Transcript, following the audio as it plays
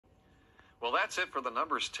Well, that's it for the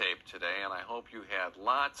numbers tape today, and I hope you had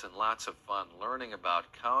lots and lots of fun learning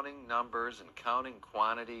about counting numbers and counting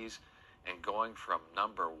quantities and going from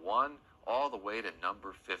number 1 all the way to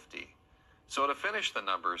number 50. So to finish the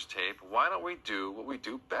numbers tape, why don't we do what we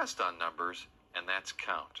do best on numbers, and that's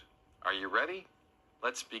count. Are you ready?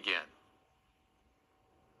 Let's begin.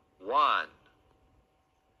 1,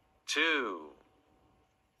 2,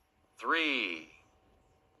 3,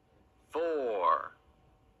 4,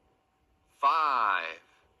 5,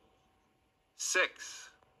 6,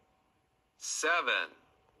 7,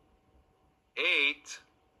 8,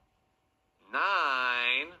 9,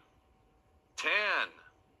 10.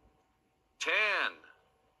 10.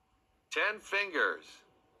 10 fingers.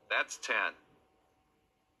 That's 10.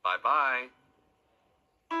 Bye-bye.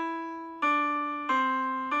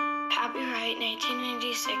 Copyright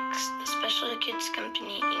 1996, The Special Kids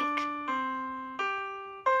Company, Inc.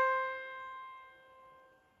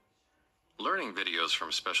 Learning videos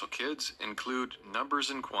from Special Kids include numbers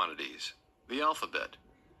and quantities, the alphabet,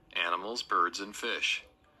 animals, birds, and fish,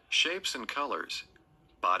 shapes and colors,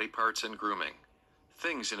 body parts and grooming,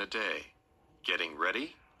 things in a day, getting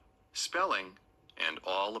ready, spelling, and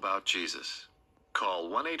all about Jesus. Call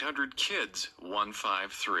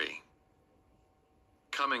 1-800-KIDS-153.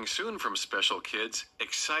 Coming soon from Special Kids,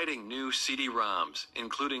 exciting new CD-ROMs,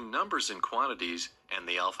 including numbers and quantities and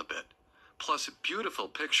the alphabet, plus beautiful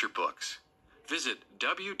picture books. Visit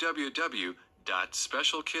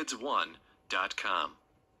www.specialkids1.com.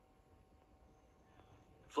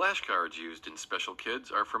 Flashcards used in Special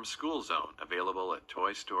Kids are from School Zone, available at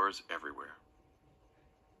toy stores everywhere.